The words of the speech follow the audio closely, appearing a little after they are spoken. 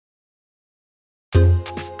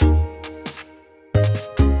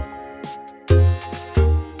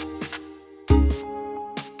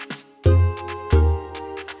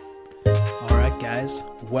guys.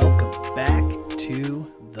 Welcome back to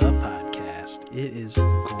the podcast. It is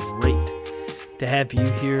great to have you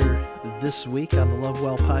here this week on the Love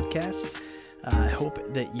Well podcast. I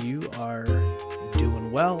hope that you are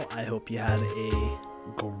doing well. I hope you had a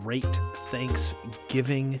great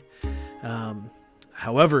Thanksgiving,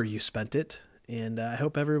 however you spent it, and I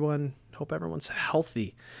hope everyone's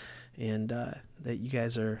healthy, and that you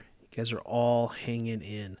guys are all hanging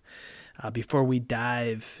in. Before we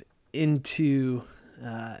dive into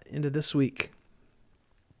this week,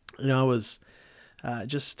 I was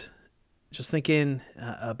just thinking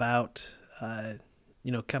about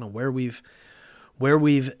kind of where we've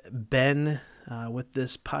been with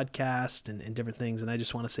this podcast and different things, and I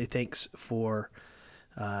just want to say thanks for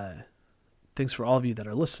all of you that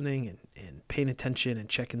are listening and paying attention and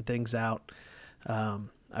checking things out.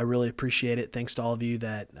 I really appreciate it. Thanks to all of you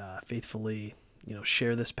that faithfully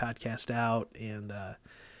share this podcast out and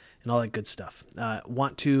all that good stuff.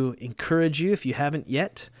 Want to encourage you, if you haven't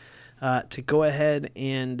yet, to go ahead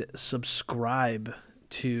and subscribe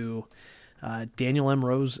to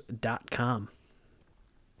DanielMRose.com.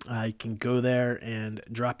 You can go there and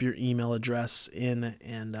drop your email address in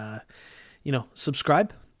and,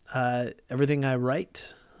 subscribe. Everything I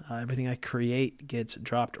write, everything I create gets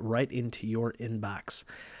dropped right into your inbox.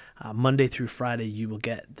 Monday through Friday, you will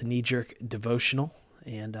get the Knee Jerk Devotional,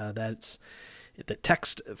 and that's the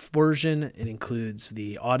text version. It includes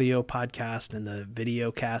the audio podcast and the video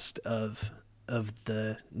cast of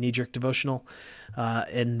the Knee Jerk Devotional.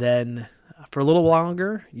 And then for a little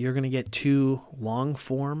longer, you're going to get 2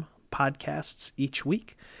 long-form podcasts each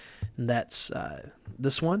week. And that's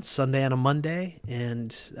this one, Sunday on a Monday,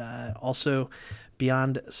 and also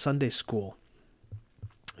Beyond Sunday School.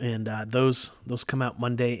 And those come out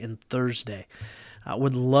Monday and Thursday. I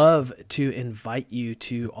would love to invite you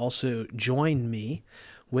to also join me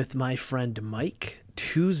with my friend Mike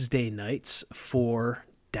Tuesday nights for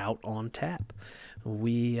Doubt on Tap.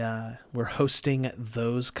 We're hosting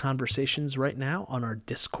those conversations right now on our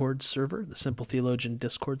Discord server, the Simple Theologian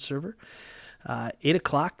Discord server. 8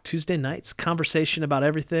 o'clock Tuesday nights, conversation about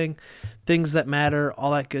everything, things that matter,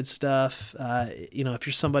 all that good stuff. If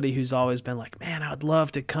you're somebody who's always been like, man, I would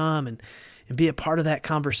love to come and be a part of that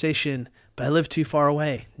conversation, but I live too far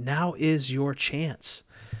away. Now is your chance.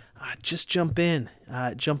 Just jump in,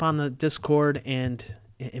 jump on the Discord and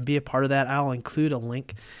be a part of that. I'll include a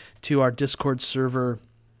link to our Discord server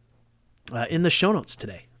in the show notes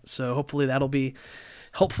today. So hopefully that'll be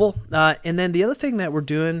helpful. And then the other thing that we're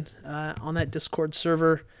doing on that Discord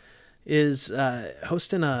server is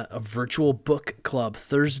hosting a virtual book club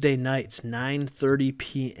Thursday nights, 9:30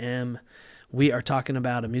 p.m. We are talking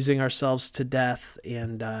about Amusing Ourselves to Death,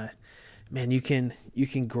 and man, you can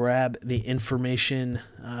grab the information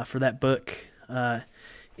for that book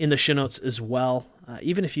in the show notes as well.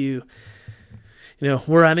 Even if I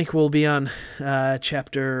think we'll be on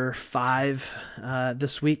chapter 5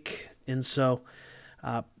 this week, and so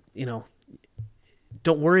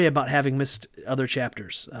don't worry about having missed other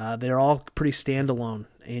chapters. They're all pretty standalone,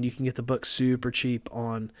 and you can get the book super cheap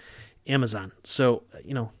on Amazon. So,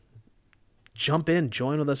 jump in,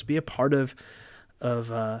 join with us, be a part of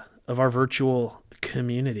our virtual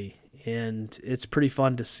community. And it's pretty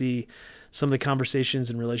fun to see some of the conversations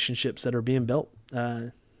and relationships that are being built,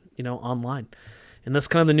 online. And that's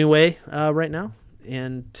kind of the new way right now.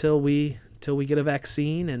 And till we get a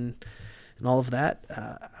vaccine and all of that,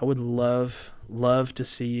 I would love to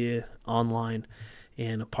see you online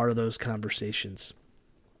and a part of those conversations.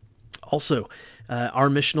 Also, our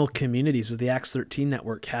missional communities with the Acts 13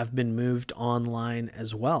 Network have been moved online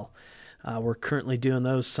as well. We're currently doing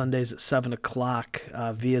those Sundays at 7 o'clock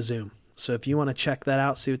via Zoom. So if you want to check that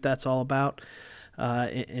out, see what that's all about,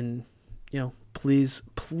 please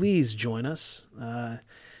join us.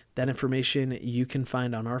 That information you can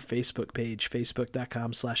find on our Facebook page,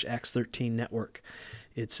 facebook.com/Acts13Network.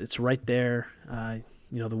 It's right there.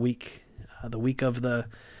 The week of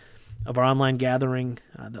our online gathering,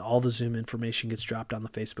 all the Zoom information gets dropped on the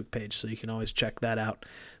Facebook page, so you can always check that out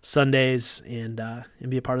Sundays and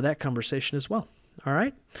be a part of that conversation as well. All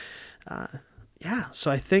right,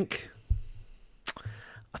 So I think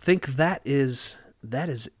that is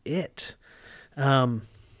it.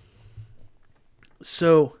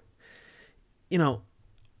 So,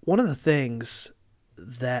 one of the things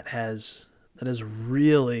that has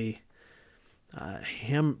really kind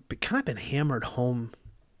of been hammered home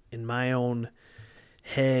in my own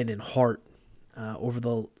head and heart over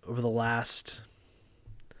the last,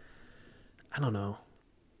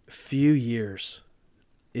 few years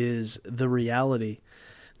is the reality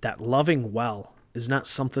that loving well is not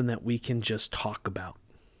something that we can just talk about.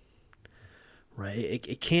 right?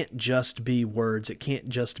 It can't just be words. It can't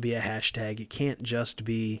just be a hashtag. It can't just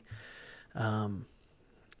be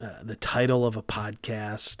the title of a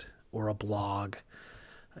podcast or a blog.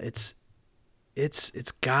 It's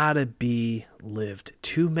gotta be lived.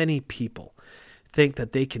 Too many people think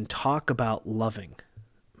that they can talk about loving,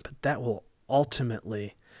 but that'll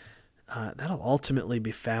ultimately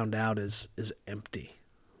be found out as empty,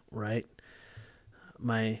 right?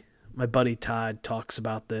 My buddy Todd talks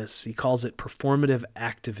about this. He calls it performative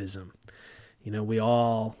activism. You know, we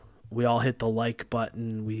all hit the like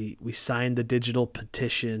button. We signed the digital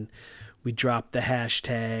petition. We dropped the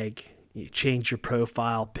hashtag. You change your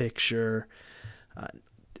profile picture.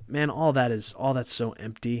 Man, all that's so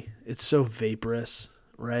empty. It's so vaporous,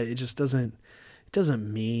 right? It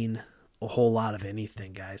doesn't mean a whole lot of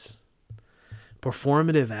anything, guys.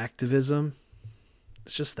 Performative activism,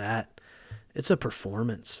 it's just that. It's a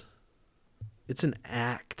performance. It's an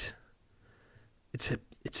act. It's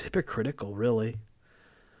hypocritical, really.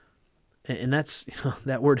 And that's,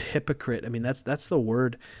 that word hypocrite. I mean, that's the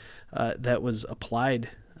word that was applied.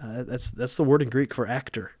 That's the word in Greek for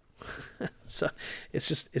actor. So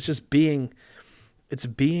it's being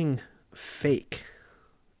fake.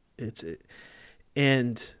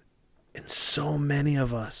 And so many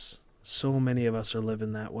of us are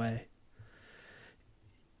living that way.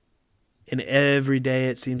 And every day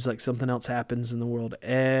it seems like something else happens in the world.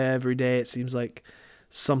 Every day it seems like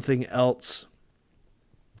something else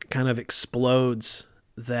kind of explodes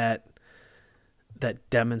that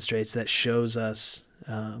demonstrates, that shows us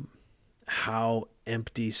how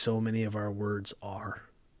empty so many of our words are.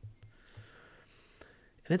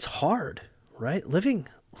 And it's hard, right? Living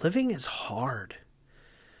is hard.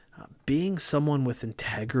 Being someone with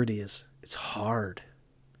integrity it's hard.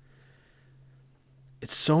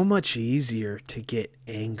 It's so much easier to get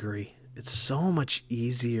angry. It's so much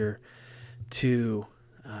easier to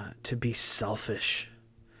be selfish.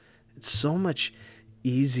 It's so much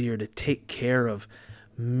easier to take care of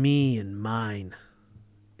me and mine.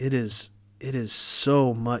 It is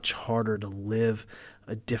so much harder to live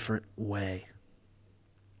a different way.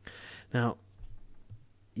 Now,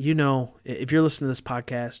 if you're listening to this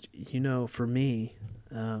podcast, for me,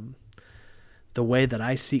 the way that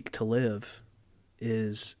I seek to live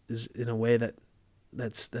is in a way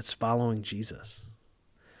that's following Jesus.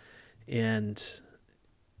 And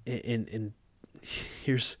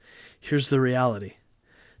here's the reality.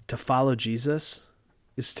 To follow Jesus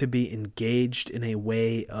is to be engaged in a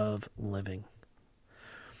way of living.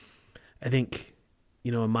 I think,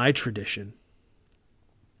 in my tradition,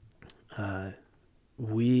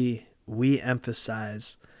 we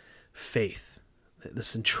emphasize faith, the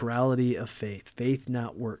centrality of faith. Faith,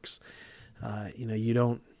 not works. You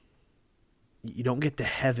don't get to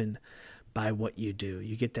heaven by what you do.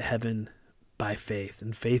 You get to heaven by faith,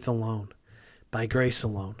 and faith alone, by grace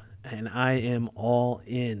alone. And I am all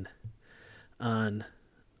in on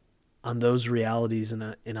those realities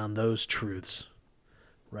and on those truths,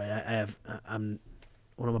 right?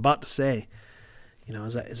 What I'm about to say,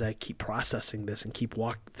 as I keep processing this and keep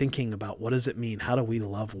thinking about what does it mean? How do we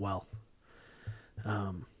love well?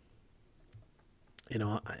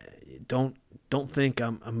 Don't think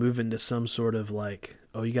I'm moving to some sort of like,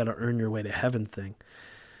 oh, you got to earn your way to heaven thing.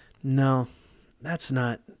 No, that's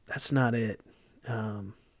not it.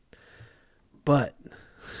 But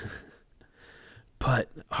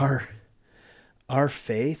our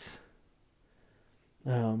faith,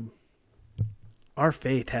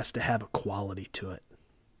 has to have a quality to it.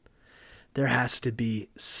 There has to be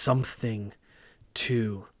something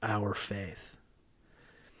to our faith.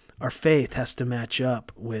 Our faith has to match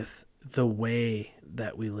up with the way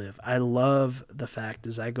that we live. I love the fact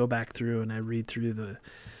as I go back through and I read through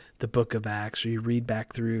the book of Acts, or you read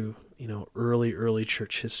back through, early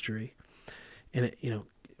church history. And it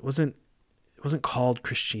wasn't called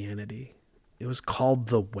Christianity. It was called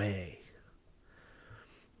the way.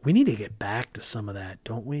 We need to get back to some of that,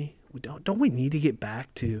 don't we? Don't we need to get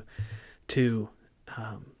back to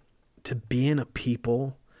being a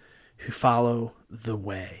people who follow the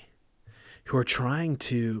way, who are trying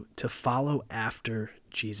to follow after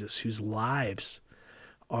Jesus, whose lives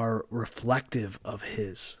are reflective of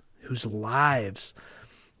his, whose lives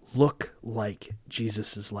look like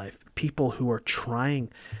Jesus's life. People who are trying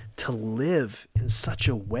to live in such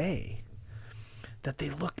a way that they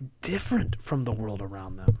look different from the world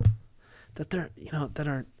around them.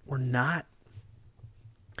 That we're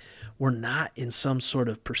not in some sort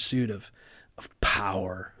of pursuit of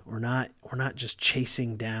power. We're not just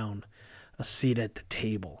chasing down a seat at the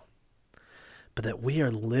table, but that we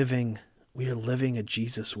are living a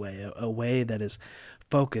Jesus way, a way that is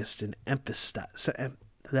focused and emphasized,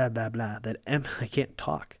 blah, blah, blah, I can't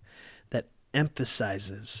talk, that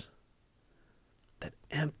emphasizes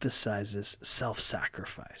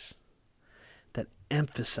self-sacrifice, that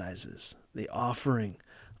emphasizes the offering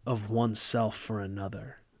of oneself for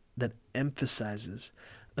another, that emphasizes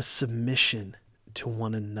a submission to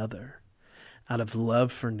one another out of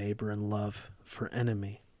love for neighbor and love for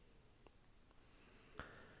enemy.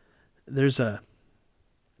 There's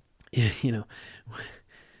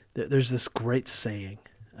there's this great saying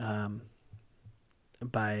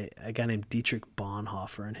by a guy named Dietrich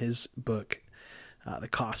Bonhoeffer in his book, The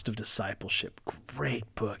Cost of Discipleship.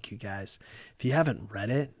 Great book, you guys. If you haven't read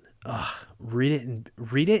it, read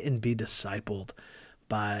it and be discipled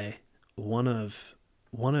by one of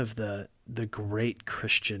the great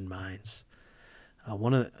Christian minds.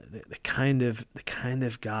 One of the kind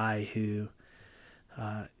of guy who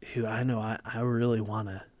I know I really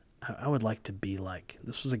I would like to be like.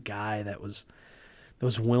 This was a guy that was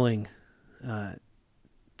willing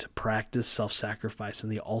to practice self-sacrifice in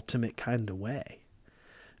the ultimate kind of way.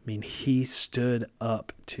 I mean, he stood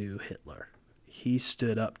up to Hitler. He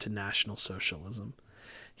stood up to National Socialism.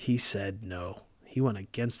 He said no. He went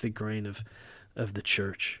against the grain of the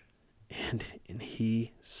church, and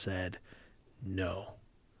he said no.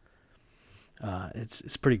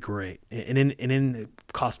 It's pretty great. And in the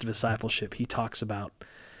Cost of Discipleship, he talks about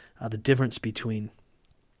the difference between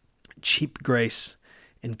cheap grace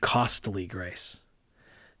and costly grace.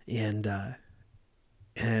 And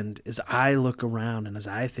as I look around and as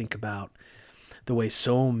I think about the way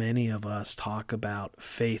so many of us talk about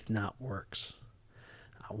faith, not works,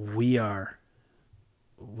 we are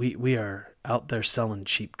out there selling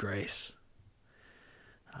cheap grace.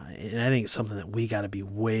 And I think it's something that we got to be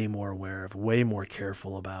way more aware of, way more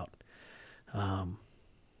careful about,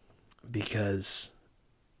 because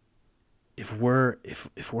if we're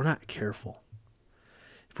not careful,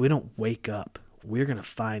 if we don't wake up, we're going to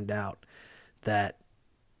find out that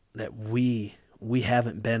we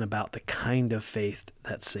haven't been about the kind of faith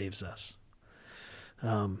that saves us.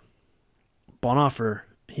 Bonhoeffer,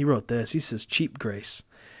 he wrote this. He says, cheap grace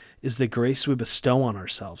is the grace we bestow on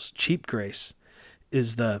ourselves. Cheap grace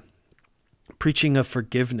is the preaching of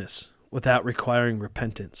forgiveness without requiring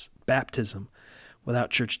repentance, baptism without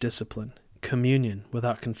church discipline, communion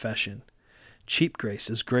without confession. Cheap grace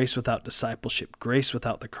is grace without discipleship, grace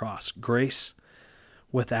without the cross, grace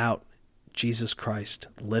without Jesus Christ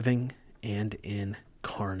living and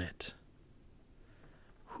incarnate.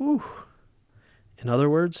 Whew. In other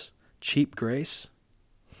words, cheap grace,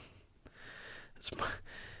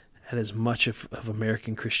 that is much of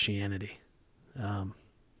American Christianity.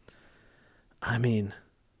 I mean,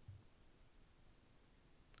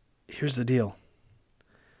 here's the deal.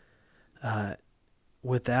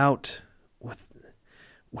 Without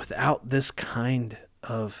this kind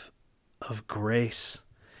of grace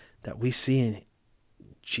that we see in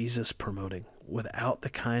Jesus promoting, without the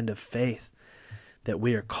kind of faith that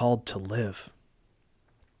we are called to live,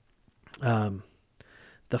 our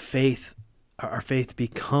faith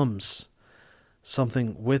becomes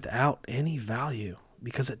something without any value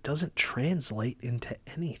because it doesn't translate into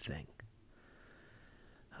anything.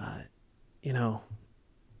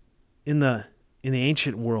 In the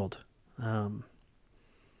ancient world,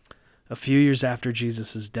 a few years after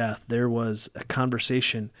Jesus' death, there was a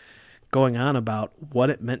conversation going on about what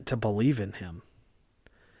it meant to believe in him.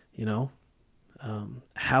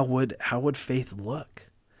 How would faith look?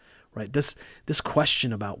 Right? This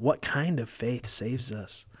question about what kind of faith saves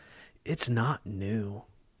us, it's not new.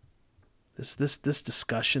 This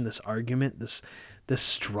discussion, this argument, this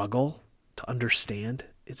struggle to understand,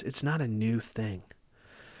 it's not a new thing.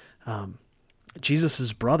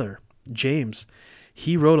 Jesus' brother, James,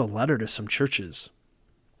 he wrote a letter to some churches,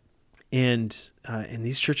 and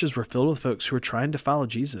these churches were filled with folks who were trying to follow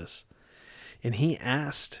Jesus. And he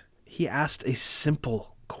asked a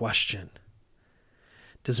simple question.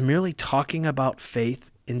 Does merely talking about faith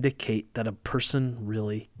indicate that a person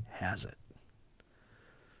really has it?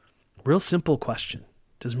 Real simple question.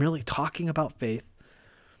 Does merely talking about faith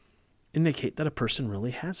indicate that a person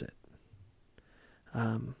really has it?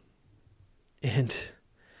 And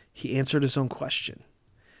he answered his own question.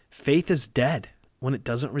 Faith is dead when it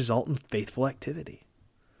doesn't result in faithful activity.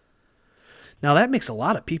 Now that makes a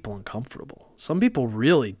lot of people uncomfortable. Some people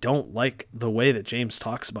really don't like the way that James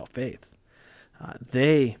talks about faith.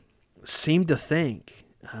 They seem to think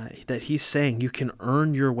that he's saying you can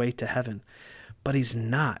earn your way to heaven, but he's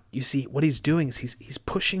not. You see, what he's doing is he's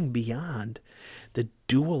pushing beyond the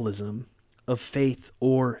dualism of faith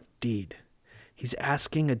or deed. He's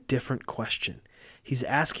asking a different question. He's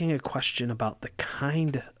asking a question about the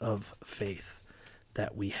kind of faith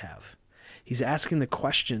that we have. He's asking the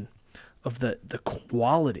question of the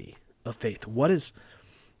quality of faith. What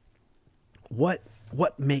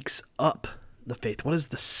makes up the faith? What is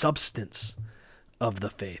the substance of the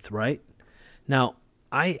faith, right? Now,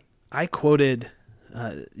 I quoted,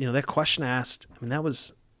 that question asked, that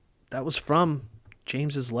was from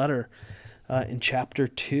James's letter in chapter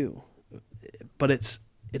 2, but it's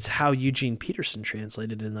how Eugene Peterson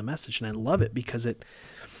translated it in the Message, and I love it because I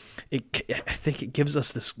think it gives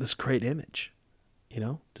us this great image.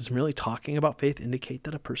 Does really talking about faith indicate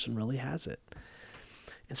that a person really has it?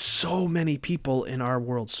 And so many people in our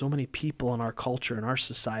world, so many people in our culture, in our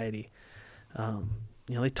society,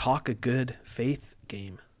 they talk a good faith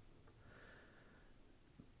game.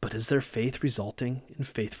 But is their faith resulting in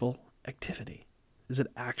faithful activity? Is it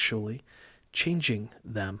actually changing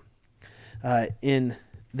them? In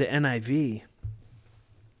the NIV,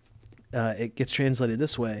 it gets translated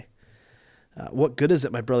this way. What good is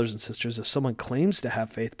it, my brothers and sisters, if someone claims to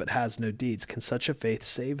have faith but has no deeds? Can such a faith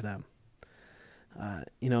save them?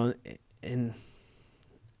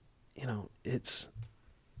 It's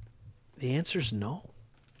the answer's no.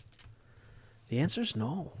 The answer's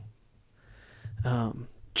no.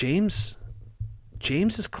 James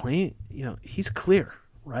is claim, he's clear,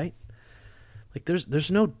 right? Like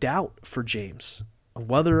there's no doubt for James of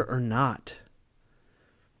whether or not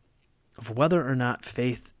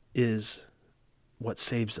faith is what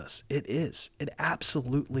saves us. It is. It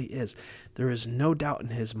absolutely is. There is no doubt in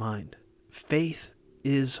his mind. Faith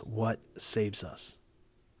is what saves us.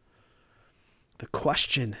 The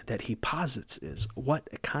question that he posits is, what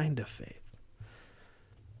kind of faith?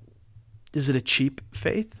 Is it a cheap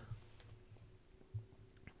faith?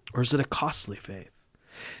 Or is it a costly faith?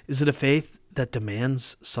 Is it a faith that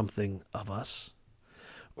demands something of us?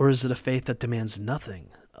 Or is it a faith that demands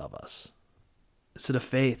nothing of us? Is it a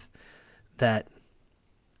faith that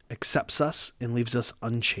accepts us and leaves us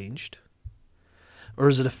unchanged? Or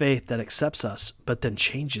is it a faith that accepts us but then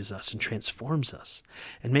changes us and transforms us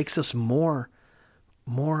and makes us more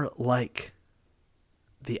like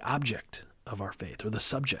the object of our faith or the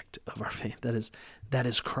subject of our faith, that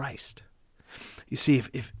is Christ? You see,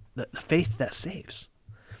 if the faith that saves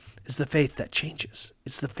is the faith that changes,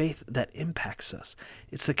 it's the faith that impacts us,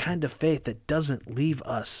 it's the kind of faith that doesn't leave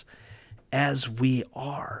us as we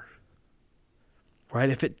are, right?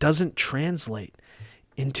 If it doesn't translate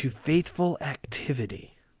into faithful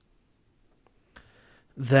activity,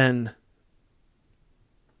 then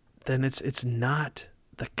it's not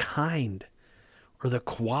the kind or the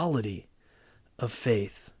quality of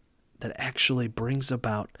faith that actually brings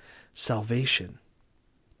about salvation.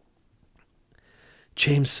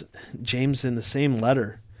 James in the same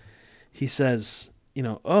letter, he says,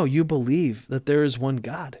 you believe that there is one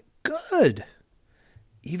God. Good.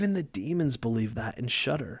 Even the demons believe that and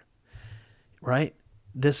shudder, right?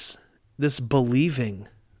 This believing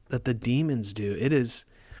that the demons do,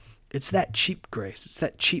 it's that cheap grace. It's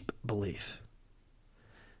that cheap belief.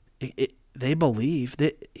 They believe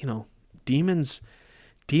that, demons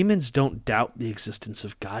don't doubt the existence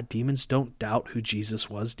of God. Demons don't doubt who Jesus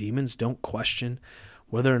was. Demons don't question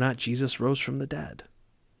whether or not Jesus rose from the dead.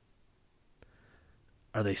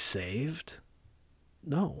 Are they saved?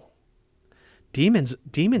 No. Demons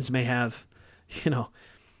may have,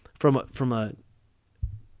 from a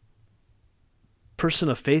person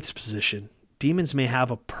of faith's position, demons may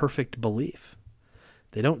have a perfect belief.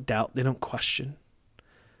 They don't doubt, they don't question.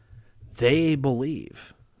 They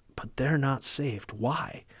believe, but they're not saved.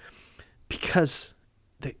 Why? Because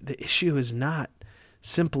the issue is not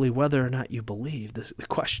simply whether or not you believe. The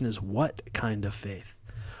question is, what kind of faith?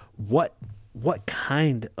 What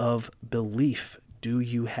kind of belief do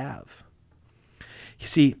you have? You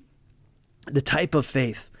see, the type of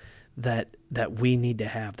faith that we need to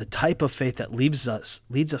have, the type of faith that leads us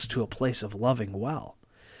to a place of loving well,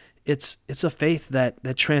 it's a faith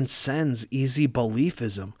that transcends easy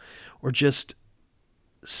beliefism or just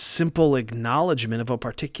simple acknowledgement of a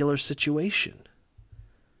particular situation.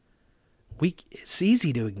 It's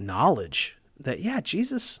easy to acknowledge that, yeah,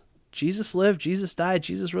 Jesus lived, Jesus died,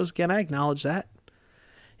 Jesus rose again. I acknowledge that.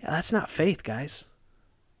 Yeah, that's not faith, guys.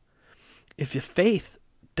 If your faith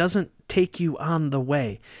doesn't take you on the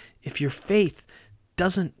way, if your faith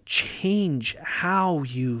doesn't change how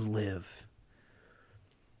you live,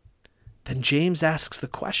 then James asks the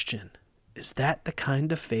question, is that the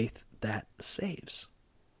kind of faith that saves?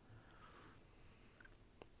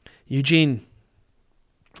 Eugene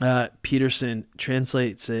Peterson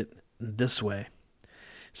translates it this way.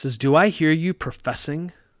 He says, do I hear you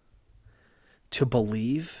professing to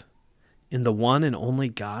believe in the one and only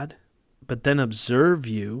God, but then observe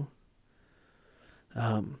you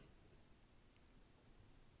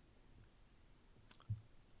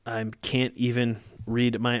I can't even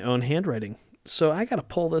read my own handwriting. So I got to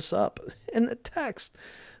pull this up in the text.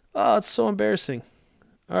 Oh, it's so embarrassing.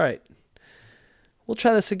 All right. We'll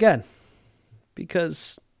try this again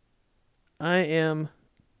because I am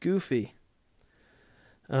goofy.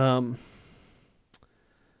 Yeah.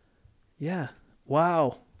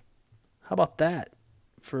 Wow. How about that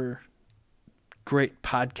for great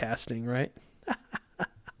podcasting, right?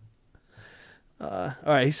 All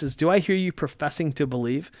right, he says, do I hear you professing to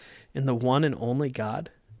believe in the one and only God,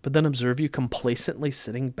 but then observe you complacently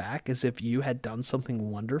sitting back as if you had done something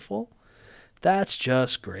wonderful? That's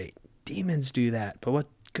just great. Demons do that, but what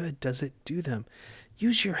good does it do them?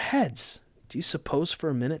 Use your heads. Do you suppose for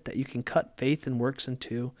a minute that you can cut faith and works in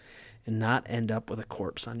two and not end up with a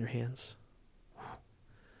corpse on your hands?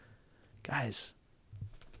 Guys,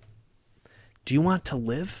 do you want to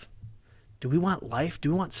live? Do we want life? Do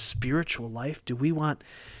we want spiritual life? Do we want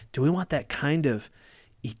that kind of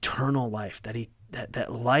eternal life,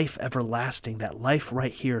 that life everlasting, that life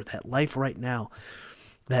right here, that life right now,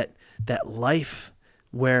 that life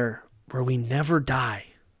where we never die?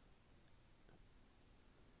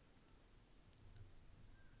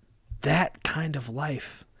 That kind of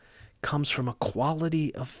life comes from a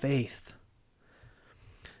quality of faith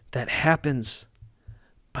that happens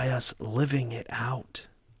by us living it out,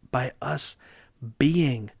 by us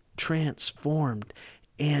being transformed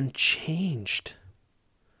and changed.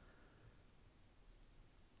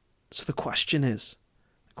 So the question is,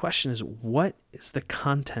 what is the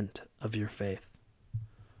content of your faith?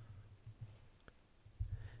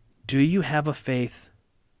 Do you have a faith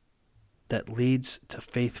that leads to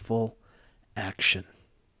faithful action?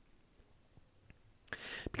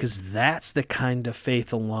 Because that's the kind of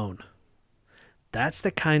faith alone. That's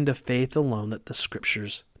the kind of faith alone that the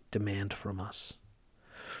scriptures demand from us.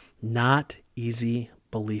 Not easy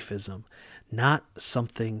beliefism, not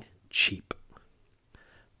something cheap,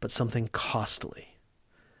 but something costly.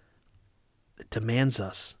 It demands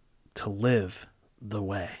us to live the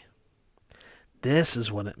way. This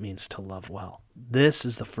is what it means to love well. This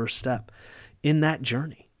is the first step in that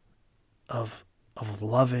journey of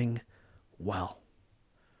loving well.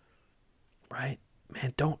 Right?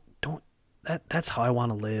 Man, that's how I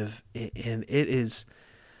want to live. And it is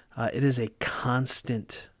a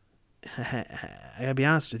constant, I gotta be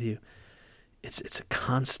honest with you, it's a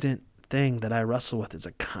constant thing that I wrestle with. It's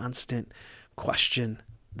a constant question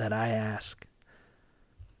that I ask,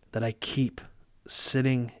 that I keep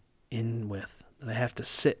sitting in with, that I have to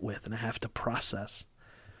sit with and I have to process.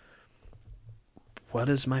 What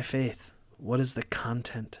is my faith? What is the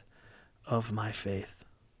content of my faith?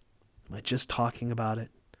 Am I just talking about it?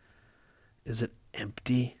 Is it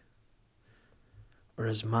empty? Or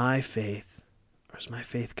is my faith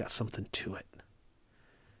got something to it?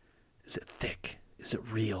 Is it thick? Is it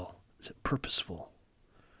real? Is it purposeful?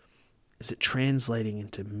 Is it translating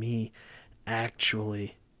into me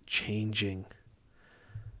actually changing?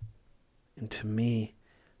 Into me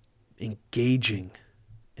engaging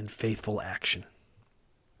in faithful action?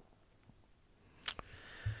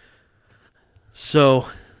 So,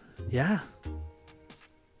 yeah.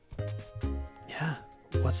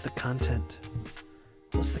 What's the content?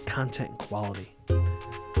 What's the content and quality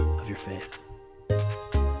of your faith?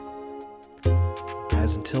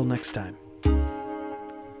 Guys, until next time,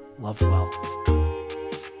 love well.